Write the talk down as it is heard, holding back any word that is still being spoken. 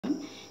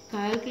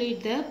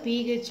Calculate the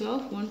pH of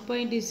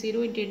 1.0 in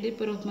 10 to the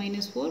power of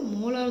minus 4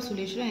 molar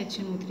solution of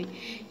HNO3.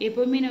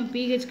 எப்போவுமே நம்ம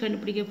pH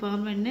கண்டுபிடிக்க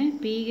formula என்ன?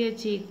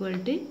 pH equal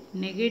to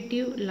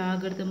negative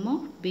logarithm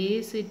of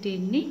base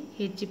 10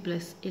 H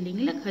plus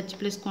இல்லைங்களா? H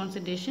plus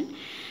concentration.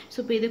 So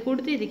இப்போ இதை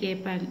கொடுத்து இது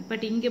கேட்பாங்க.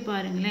 பட் இங்கே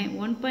பாருங்களேன்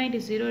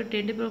 1.0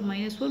 10 to the power of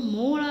minus 4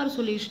 molar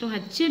solution of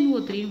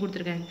HNO3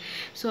 கொடுத்துருக்காங்க.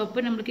 ஸோ அப்போ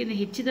நம்மளுக்கு இந்த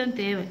H தான்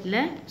தேவை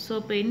இல்லை. ஸோ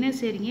இப்போ என்ன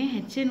செய்றீங்க?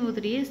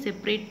 HNO3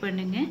 செப்பரேட்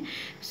பண்ணுங்க.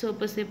 ஸோ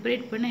இப்போ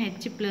செப்பரேட் பண்ண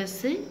H plus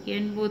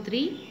NO3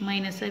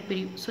 minus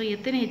பிரியும். ஸோ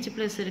எத்தனை H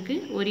plus இருக்கு?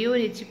 ஒரே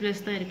ஒரு H plus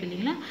தான் இருக்கு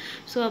இல்லைங்களா?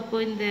 ஸோ அப்போ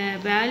இந்த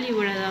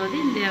வேல்யூவோட அதாவது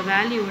இந்த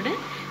வேல்யூவோட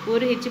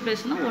ஒரு H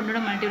plus தான் ஒன்னோட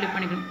மல்டிப்ளை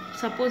பண்ணிக்கணும்.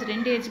 சப்போஸ்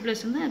ரெண்டு H plus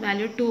இருந்தால்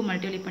வேல்யூ 2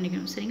 மல்டிப்ளை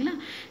பண்ணிக்கணும். சரிங்களா?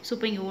 ஸோ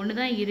இப்போ இங்கே ஒன்று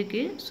தான்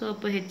இருக்கு. ஸோ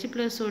அப்போ H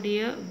plus உடைய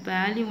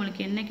வேல்யூ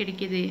உங்களுக்கு என்ன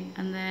கிடைக்குது?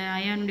 அந்த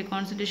அயானுடைய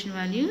concentration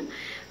value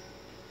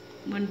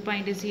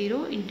 1.0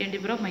 in 10 to the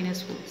power of minus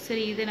 4.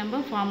 சரி இதை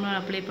நம்ம ஃபார்முலா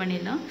அப்ளை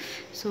பண்ணிடலாம்.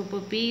 ஸோ இப்போ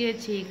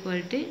pH equal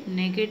to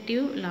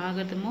negative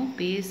logarithm of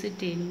base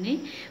 10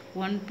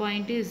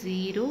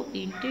 1.0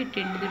 into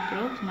 10 to the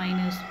power of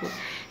minus 4.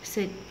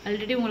 சரி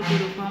ஆல்ரெடி உங்களுக்கு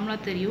ஒரு ஃபார்முலா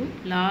தெரியும்.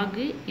 log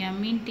m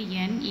into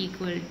n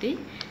equal to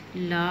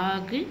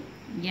log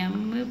m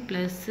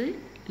plus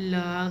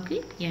log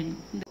n.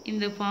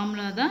 இந்த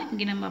ஃபார்முலா தான்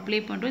இங்கே நம்ம அப்ளை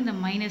பண்ணுறோம். இந்த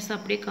மைனஸ்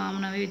அப்படியே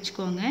காமனாகவே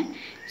வச்சுக்கோங்க.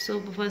 ஸோ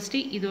இப்போ ஃபஸ்ட்டு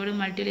இதோட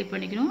மல்டிப்ளை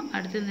பண்ணிக்கணும்.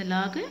 அடுத்து இந்த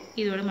லாகு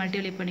இதோட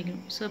மல்டிப்ளை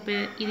பண்ணிக்கணும். ஸோ அப்போ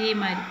இதே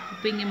மாதிரி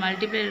இப்போ இங்கே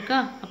மல்டிப்ளை இருக்கா?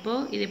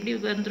 அப்போது இது எப்படி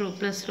வந்துடும்?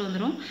 ப்ளஸில்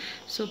வந்துடும்.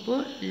 ஸோ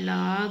இப்போது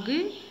லாகு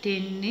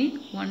 10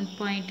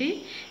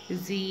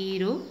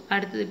 1.0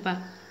 அடுத்ததுப்பா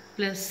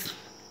ப்ளஸ்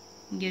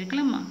இங்கே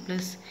இருக்கலாமா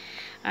ப்ளஸ்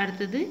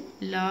அடுத்தது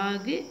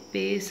log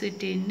base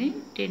 10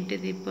 10 to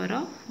the power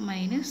of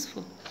minus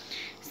 4.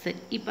 சரி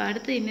இப்போ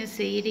அடுத்து என்ன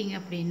செய்கிறீங்க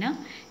அப்படின்னா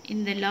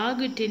இந்த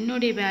லாகு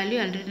 10 வேல்யூ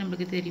ஆல்ரெடி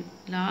நம்மளுக்கு தெரியும்.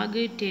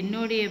 லாகு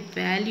 10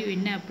 வேல்யூ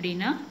என்ன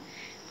அப்படின்னா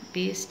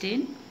பேஸ் 10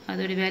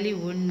 அதோடைய value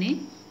 1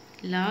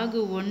 log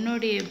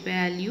 1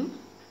 value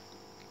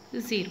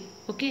 0.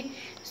 Okay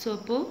so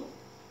அப்போது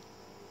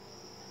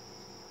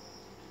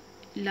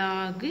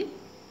லாகு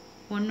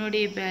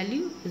 1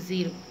 வேல்யூ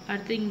 0.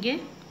 அடுத்து இங்கே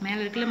மேலே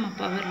இருக்கலாமா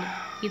பவரில்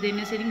இது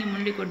என்ன சரி இங்கே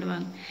முன்னாடி கொண்டு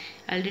வாங்க.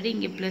 ஆல்ரெடி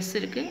இங்கே ப்ளஸ்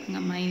இருக்குது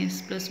அங்கே மைனஸ்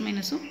ப்ளஸ்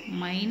மைனஸும்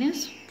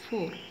மைனஸ்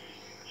 4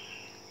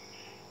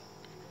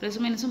 ப்ளஸ்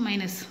மைனஸும்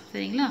மைனஸ்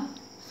சரிங்களா?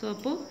 ஸோ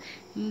அப்போது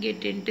இங்கே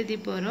 10 to the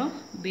power of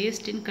base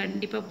 10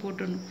 கண்டிப்பாக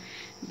போட்டுடணும்.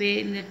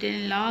 இந்த 10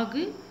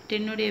 லாகு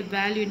 10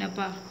 வேல்யூ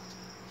என்னப்பா?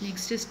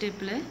 நெக்ஸ்ட்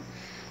ஸ்டெப்பில்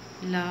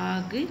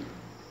லாகு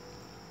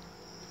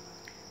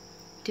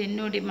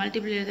 10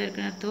 மல்டிபிள் தான்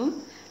இருக்குன்னு அர்த்தம்.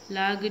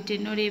 Log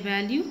 10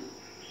 value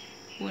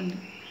 1.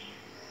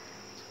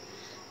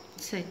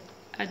 சரி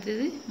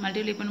அடுத்தது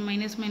மல்டிப்ளை பண்ண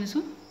மைனஸ்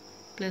மைனஸும்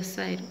ப்ளஸ்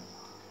ஆயிரும்.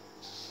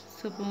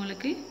 ஸோ இப்போ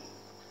உங்களுக்கு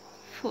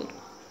 4.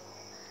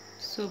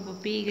 ஸோ இப்போ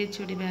pH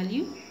உடைய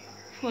வேல்யூ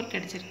 4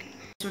 கிடச்சிருக்கு.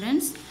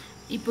 ஸ்டூடெண்ட்ஸ்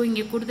இப்போ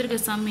இங்கே கொடுத்துருக்க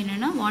சம்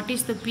என்னென்னா வாட்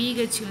இஸ் த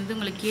pH வந்து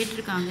உங்களுக்கு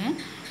கேட்டிருக்காங்க.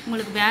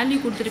 உங்களுக்கு வேல்யூ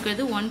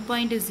கொடுத்துருக்கிறது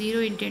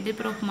 1.0 in 10 to the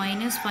power of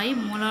minus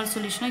 5 molar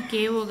solution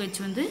KOH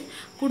வந்து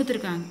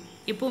கொடுத்துருக்காங்க.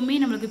 எப்போவுமே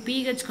நம்மளுக்கு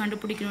pH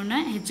கண்டுபிடிக்கணுன்னா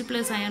H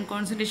plus ion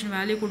concentration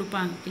value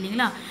கொடுப்பாங்க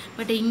இல்லைங்களா?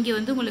 பட் இங்கே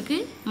வந்து உங்களுக்கு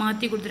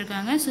மாற்றி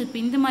கொடுத்துருக்காங்க. ஸோ இப்போ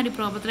இந்த மாதிரி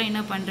ப்ராப்ளத்தில்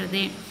என்ன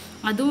பண்ணுறது?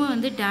 அதுவும்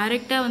வந்து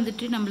டைரெக்டாக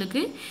வந்துட்டு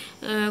நம்மளுக்கு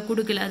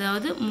கொடுக்கல.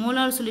 அதாவது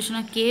மோலார்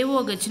சொல்யூஷனாக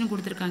KOHன்னு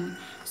கொடுத்துருக்காங்க.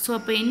 ஸோ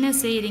அப்போ என்ன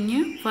செய்கிறீங்க?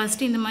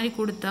 ஃபஸ்ட்டு இந்த மாதிரி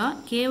கொடுத்தா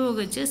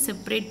KOHை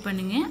செப்பரேட்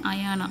பண்ணுங்கள்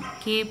அயானா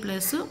K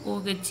ப்ளஸ்ஸு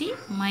OH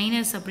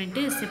மைனஸ்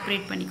அப்படின்ட்டு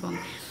செப்பரேட்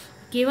பண்ணிக்கோங்க.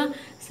 ஓகேவா?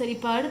 சரி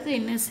இப்போ அடுத்து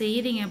என்ன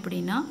செய்கிறீங்க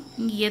அப்படின்னா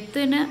இங்கே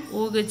எத்தனை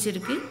OH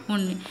இருக்குது?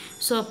 1.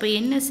 ஸோ அப்போ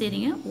என்ன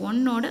செய்கிறீங்க?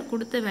 1ஓட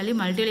கொடுத்த வேல்யூ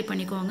மல்டிப்ளை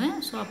பண்ணிக்கோங்க.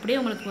 ஸோ அப்படியே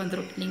உங்களுக்கு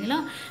வந்துடும் இல்லைங்களா?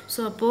 ஸோ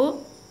அப்போது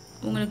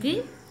உங்களுக்கு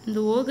இந்த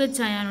OH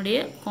அயானுடைய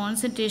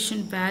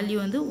கான்சன்ட்ரேஷன் வேல்யூ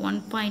வந்து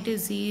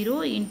 1.0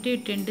 into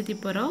 10 to the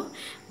power of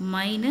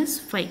minus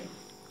 5.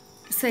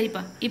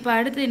 சரிப்பா இப்போ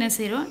அடுத்து என்ன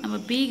செய்கிறோம்? நம்ம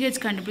pH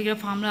கண்டுபிடிக்கிற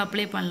ஃபார்முலா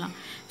அப்ளை பண்ணலாம்.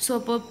 ஸோ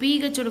அப்போது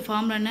pHோட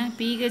ஃபார்முலா என்ன?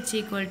 pH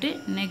equal to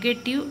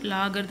negative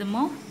logarithm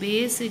of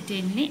base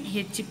 10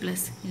 H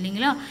plus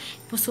இல்லைங்களா?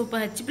 இப்போ ஸோ இப்போ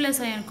H plus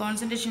iron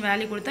concentration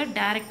value கொடுத்தா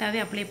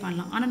டேரெக்டாகவே அப்ளை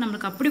பண்ணலாம். ஆனால்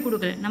நம்மளுக்கு அப்படி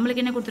கொடுக்கல.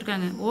 நம்மளுக்கு என்ன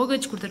கொடுத்துருக்காங்க?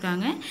 OH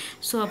கொடுத்துருக்காங்க.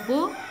 ஸோ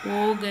அப்போது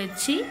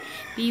OH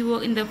PO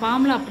இந்த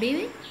ஃபார்முலா அப்படியே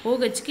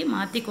OHக்கு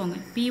மாற்றிக்கோங்க.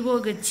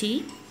 POH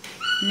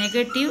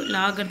negative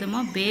logarithm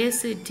of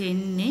base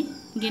 10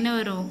 இங்கே என்ன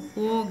வரும்?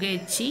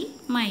 OH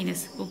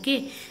minus. ஓகே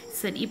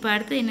சரி இப்போ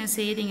அடுத்து என்ன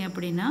செய்கிறீங்க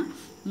அப்படின்னா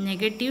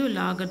negative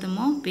logarithm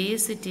of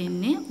base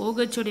 10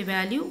 OHோடைய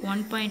value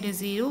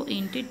 1.0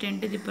 into 10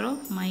 to the power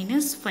of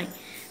minus 5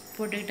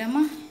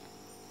 போட்டுக்கிட்டோமா?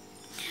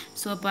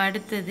 So அப்போ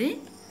அடுத்தது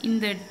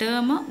இந்த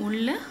டேர்மை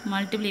உள்ளே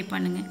மல்டிப்ளை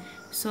பண்ணுங்கள்.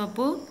 ஸோ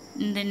அப்போது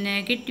இந்த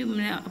நெகட்டிவ்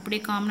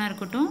அப்படியே காமனாக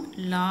இருக்கட்டும்.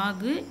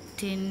 லாகு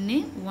 10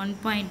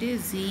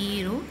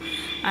 1.0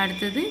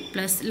 அடுத்தது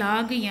plus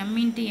log m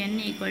into n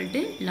equal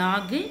to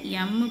log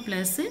m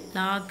plus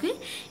log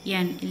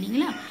n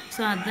இல்லைங்களா?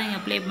 ஸோ அதுதான் இங்கே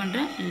அப்ளை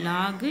பண்ணுறேன்.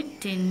 Log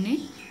 10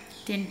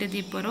 10 to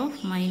the power of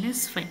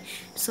minus 5.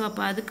 So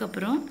அப்போ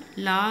அதுக்கப்புறம்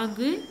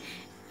லாகு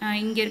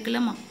இங்கே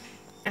இருக்கலாமா?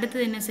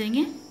 அடுத்தது என்ன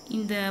செய்யுங்க?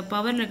 இந்த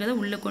பவரில் இருக்கிறத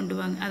உள்ளே கொண்டு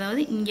வாங்க,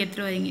 அதாவது இங்கே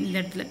எடுத்துகிட்டு வரீங்க இந்த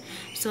இடத்துல.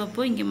 ஸோ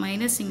அப்போது இங்கே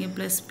மைனஸ், இங்கே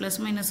ப்ளஸ், ப்ளஸ்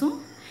மைனஸும்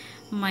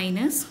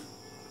மைனஸ்,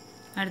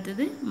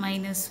 அடுத்தது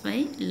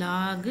 -5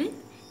 log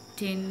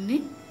 10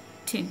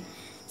 10.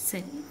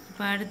 சரி,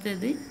 இப்போ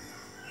அடுத்தது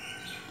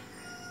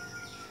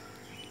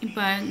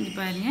இப்போ இங்கே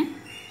பாருங்கள்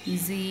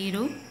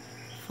 0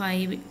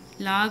 5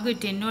 log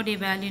 10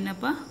 வேல்யூ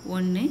என்னப்பா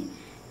 1.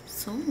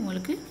 ஸோ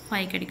உங்களுக்கு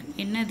 5 கிடைக்கும்.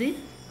 என்னது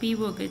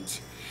POH.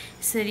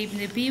 சரி,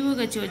 இந்த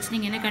POH வச்சு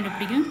நீங்கள் என்ன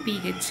கண்டுபிடிக்கணும்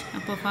pH.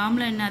 அப்போ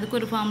ஃபார்முலா என்ன, அதுக்கு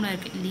ஒரு ஃபார்முலா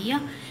இருக்குது இல்லையா,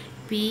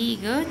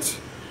 pH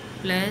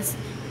plus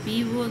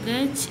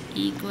POH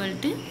equal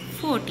to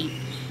 14.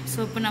 So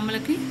இப்போ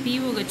நம்மளுக்கு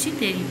POH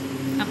தெரியும்,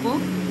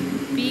 அப்போது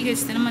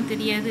pH தானே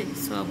தெரியாது.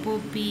 ஸோ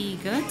அப்போது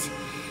pH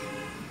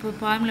இப்போ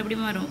ஃபார்முலா எப்படி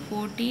மாறும்,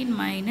 14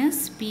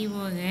 மைனஸ்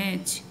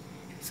POH.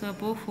 ஸோ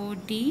அப்போது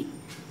 14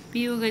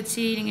 POH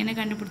நீங்கள் என்ன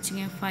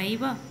கண்டுபிடிச்சிங்க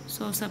 5.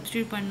 ஸோ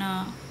சப்ஸ்டியூட்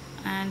பண்ணால்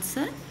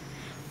ஆன்சர்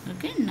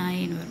உங்களுக்கு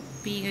 9 வரும்.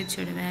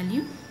 pHோட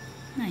வேல்யூ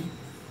 9.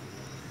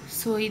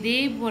 ஸோ இதே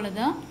போல்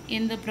தான்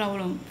எந்த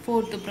ப்ராப்ளம்,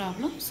 4th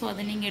ப்ராப்ளம். ஸோ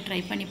அதை நீங்கள்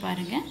ட்ரை பண்ணி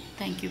பாருங்கள்.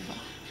 தேங்க்யூப்பா.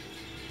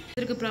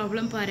 இதற்கு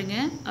ப்ராப்ளம்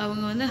பாருங்கள்.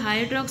 அவங்க வந்து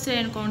ஹைட்ராக்சைடு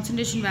அயன்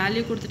கான்சன்ட்ரேஷன்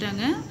வேல்யூ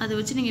கொடுத்துட்டாங்க, அதை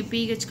வச்சு நீங்கள்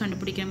pH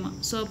கண்டுபிடிக்கணுமா.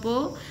 ஸோ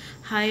அப்போது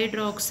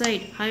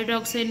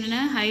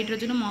ஹைட்ராக்சைடுன்னா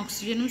ஹைட்ரஜனும்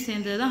ஆக்சிஜனும்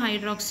சேர்ந்தது தான்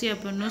ஹைட்ராக்சி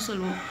அப்படின்னு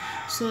சொல்லுவோம்.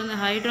 ஸோ அந்த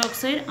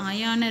ஹைட்ராக்சைடு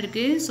அயான்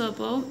இருக்குது. ஸோ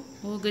அப்போது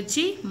OH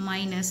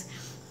மைனஸ்.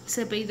 ஸோ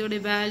இப்போ இதோட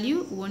வேல்யூ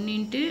 1 ×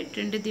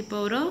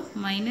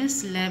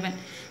 10⁻−11.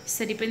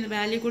 சரி, இப்போ இந்த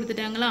வேல்யூ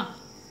கொடுத்துட்டாங்களா,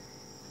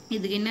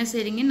 இதுக்கு என்ன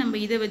செய்றீங்க, நம்ம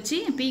இதை வச்சு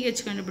pH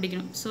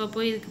கண்டுபிடிக்கணும். ஸோ அப்போ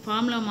இதுக்கு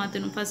ஃபார்முலா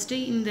மாற்றணும். ஃபஸ்ட்டு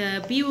இந்த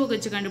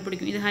POH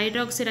கண்டுபிடிக்கணும். இது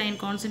ஹைட்ராக்சைடு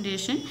அயன்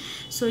கான்சன்ட்ரேஷன்.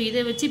 ஸோ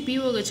இதை வச்சு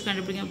POH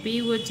கண்டுபிடிக்கணும்.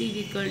 POH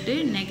equal to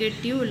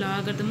negative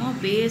logarithm of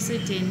base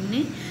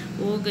 10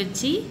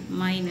 OH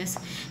minus.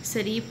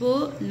 சரி,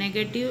 இப்போது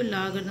negative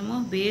logarithm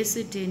of base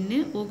 10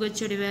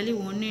 OHோட value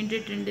 1 ×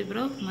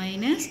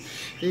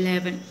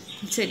 10⁻11.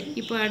 சரி,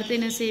 இப்போ அடுத்து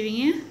என்ன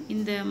செய்வீங்க,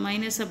 இந்த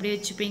மைனஸ் அப்படியே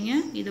வச்சுப்பீங்க,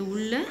 இதை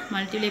உள்ளே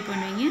மல்டிப்ளை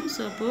பண்ணுவீங்க.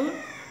 ஸோ அப்போது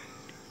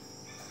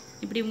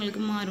இப்படி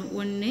உங்களுக்கு மாறும்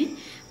 1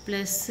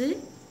 ப்ளஸ்ஸு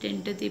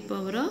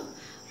 10⁻,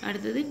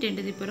 அடுத்தது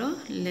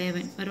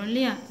 10⁻11 வரும்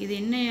இல்லையா. இது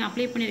என்ன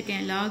அப்ளை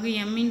பண்ணியிருக்கேன், log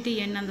m ×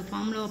 n அந்த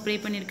ஃபார்முலா அப்ளை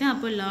பண்ணியிருக்கேன்.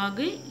 அப்போ log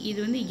இது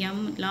வந்து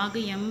log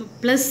m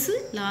plus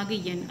log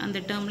n அந்த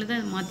டேர்மில்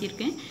தான்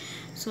மாற்றிருக்கேன்.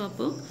 ஸோ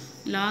அப்போது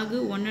log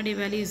 1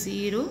 வேல்யூ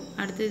 0,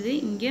 அடுத்தது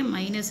இங்கே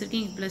மைனஸ்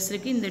இருக்குது, இங்கே ப்ளஸ்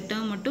இருக்குது, இந்த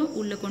டேர்ம் மட்டும்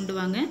உள்ளே கொண்டு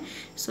வாங்க.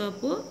 ஸோ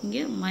அப்போது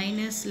இங்கே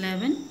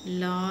 -11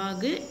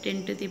 log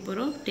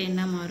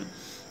 10⁻10 மாறும்.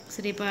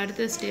 சரி, இப்போ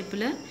அடுத்த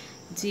ஸ்டெப்பில்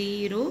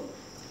 0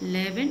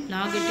 11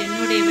 log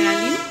 10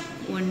 வேல்யூ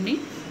 1.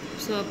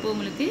 ஸோ அப்போது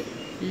உங்களுக்கு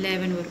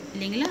 11 வரும்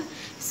இல்லைங்களா.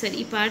 சரி,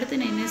 இப்போ அடுத்து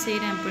நான் என்ன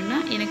செய்கிறேன் அப்படின்னா,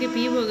 எனக்கு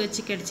POH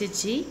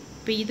கிடச்சிச்சு.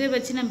 இப்போ இதை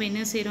வச்சு நம்ம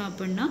என்ன செய்கிறோம்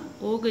அப்படின்னா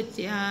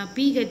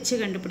pH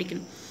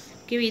கண்டுபிடிக்கணும்.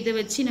 ஓகே, இதை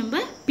வச்சு நம்ம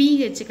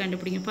pH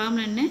கண்டுபிடிக்கணும்.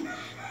 ஃபார்முலா என்ன,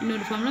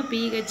 இன்னொரு formula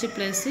pH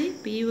plus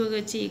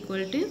POH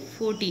equal to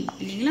 14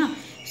 இல்லைங்களா.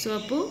 ஸோ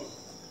அப்போது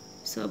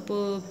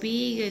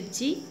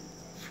pH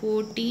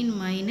 14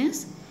 -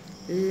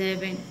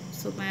 11.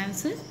 So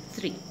answer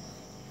 3.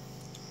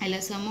 எல்லா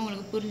சம்மும்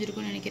உங்களுக்கு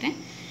புரிஞ்சிருக்கும்னு நினைக்கிறேன்.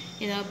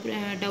 ஏதாவது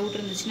டவுட்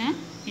இருந்துச்சுன்னா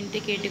என்கிட்ட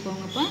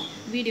கேட்டுக்கோங்கப்பா.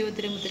 வீடியோ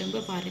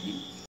திரும்ப பாருங்கள்.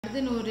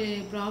 அடுத்து ஒரு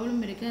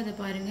ப்ராப்ளம் இருக்குது, அதை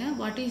பாருங்கள்.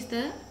 What is the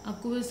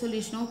aqueous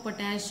solution of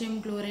potassium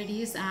chloride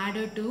is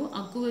added to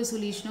aqueous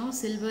solution of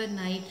silver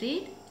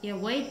nitrate. A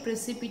white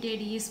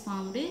precipitate is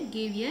formed.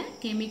 Give a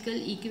chemical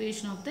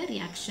equation of the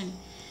reaction.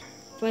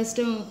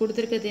 First அவங்க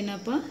கொடுத்துருக்கிறது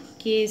என்னப்பா,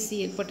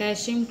 KCl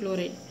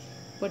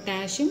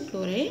பொட்டாசியம்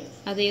குளோரைட்.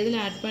 அதை எதில்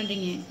add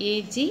பண்ணுறீங்க,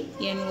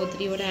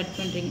 AgNO3 add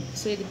பண்ணுறீங்க.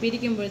 So இது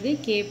பிரிக்கும் பொழுது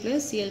K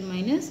 + Cl -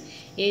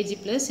 Ag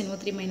 +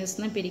 NO3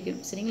 தான் பிரிக்கும்.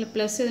 சரிங்களா.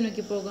 ப்ளஸ் எதை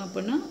நோக்கி போகும்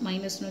அப்படின்னா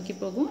மைனஸ் நோக்கி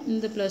போகும்,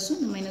 இந்த ப்ளஸும்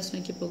இந்த மைனஸ்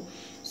நோக்கி போகும்.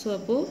 ஸோ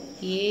அப்போது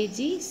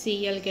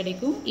AgCl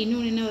கிடைக்கும்.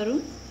 இன்னொன்று என்ன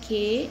வரும்,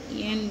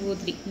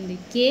 KNO3. இந்த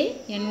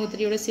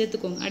KNO3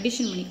 சேர்த்துக்கோங்க,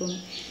 அடிஷன் பண்ணிக்கோங்க.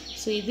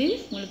 ஸோ இது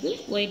உங்களுக்கு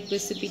ஒயிட்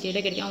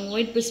ப்ரெசிபிட்டேட்டாக கிடைக்கும். அவங்க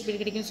ஒயிட்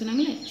ப்ரெசிபிட்டேட் கிடைக்கும்னு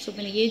சொன்னாங்களே. ஸோ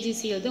இப்போ இந்த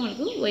AgCl தான்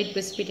உங்களுக்கு ஒயிட்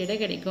ப்ரெசிபிட்டேட்டாக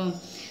கிடைக்கும்.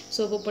 ஸோ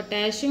இப்போ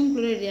potassium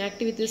chloride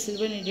react with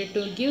silver nitrate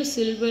to give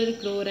silver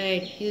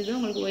chloride. இதுதான்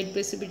உங்களுக்கு ஒயிட்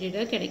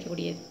ப்ரெசிபிட்டேட்டாக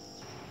கிடைக்கக்கூடியது.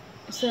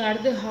 ஸோ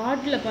அடுத்து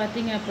ஹார்ட்டில்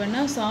பார்த்தீங்க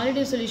அப்படின்னா சாலிட்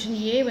சொல்யூஷன்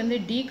A வந்து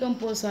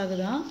டீகம்போஸ்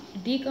ஆகுதான்.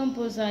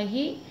 டீகம்போஸ்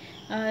ஆகி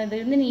இதை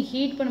வந்து நீங்கள்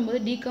ஹீட் பண்ணும்போது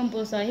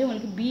டீகம்போஸ் ஆகி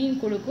உங்களுக்கு பீன்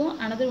கொடுக்கும்.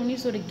 அனதர் ஒன்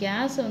இஸ் ஒரு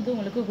கேஸை வந்து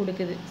உங்களுக்கு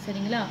கொடுக்குது.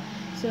 சரிங்களா.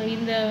 ஸோ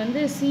இந்த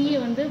வந்து சியை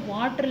வந்து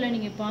வாட்டரில்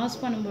நீங்கள் பாஸ்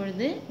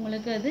பண்ணும்பொழுது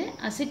உங்களுக்கு அது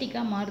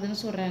அசிட்டிக்காக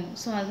மாறுதுன்னு சொல்கிறாங்க.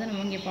 ஸோ அதுதான்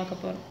நம்ம இங்கே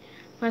பார்க்க போகிறோம்.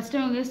 ஃபஸ்ட்டு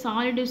அவங்க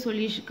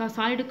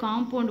சாலிடு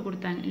காம்பவுண்டு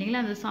கொடுத்தாங்க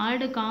இல்லைங்களா. அந்த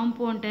சாலிடு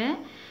காம்பவுண்டை,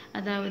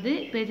 அதாவது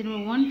பேஜ்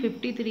நம்பர்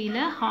 153ல்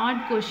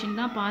ஹார்ட் கொஷின்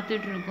தான்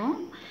பார்த்துட்ருக்கோம்.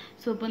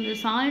 ஸோ இப்போ இந்த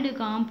சாலிடு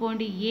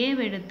காம்பவுண்டு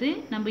ஏவை எடுத்து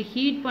நம்ம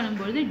ஹீட்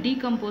பண்ணும்பொழுது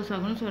டீகம்போஸ்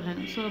ஆகும்னு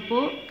சொல்கிறாங்க. ஸோ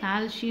அப்போது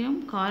கால்சியம்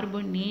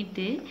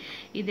கார்பனேட்டு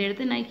இதை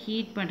எடுத்து நான்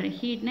ஹீட் பண்ணுறேன்.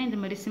 ஹீட்னா இந்த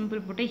மாதிரி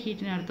சிம்பிள் போட்டு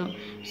ஹீட்னு அர்த்தம்.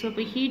 ஸோ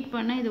இப்போ ஹீட்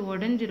பண்ணால் இது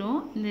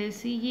உடஞ்சிரும். இந்த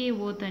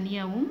CaO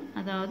தனியாகவும்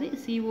அதாவது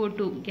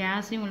CO2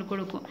 கேஸையும் உங்களுக்கு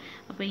கொடுக்கும்.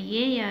 அப்போ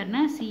ஏ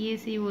யாருன்னா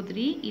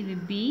CaCO3, இது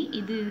B,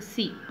 இது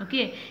C.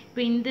 ஓகே,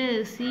 இப்போ இந்த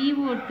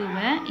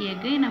CO2வை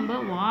எகைன் நம்ம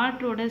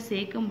வாட்டரோட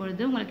சேர்க்கும்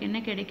பொழுது உங்களுக்கு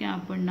என்ன கிடைக்கும்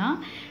அப்படின்னா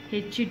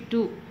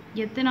H2.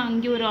 எத்தனை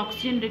அங்கே ஒரு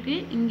ஆக்சிஜன்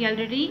இருக்குது, இங்கே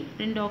ஆல்ரெடி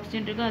 2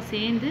 ஆக்சிஜன் இருக்குது, அது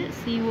சேர்ந்து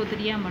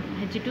CO3 மாட்டோம்.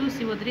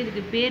 H2CO3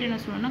 இதுக்கு பேர் என்ன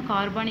சொல்லணும்னா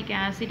கார்பானிக்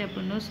ஆசிட்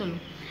அப்படின்னு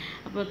சொல்லுவோம்.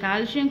 அப்போ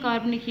கால்சியம்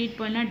கார்பனிக் ஹீட்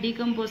பண்ணால்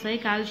டீகம்போஸ் ஆகி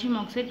calcium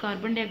oxide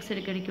carbon di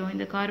oxide கிடைக்கும்.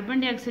 இந்த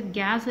கார்பன் டை ஆக்சைடு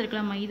கேஸ்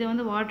இருக்கலாம், இதை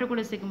வந்து வாட்டர்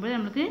கூட சேர்க்கும்போது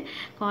நம்மளுக்கு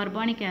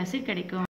கார்பானிக் ஆசிட் கிடைக்கும்.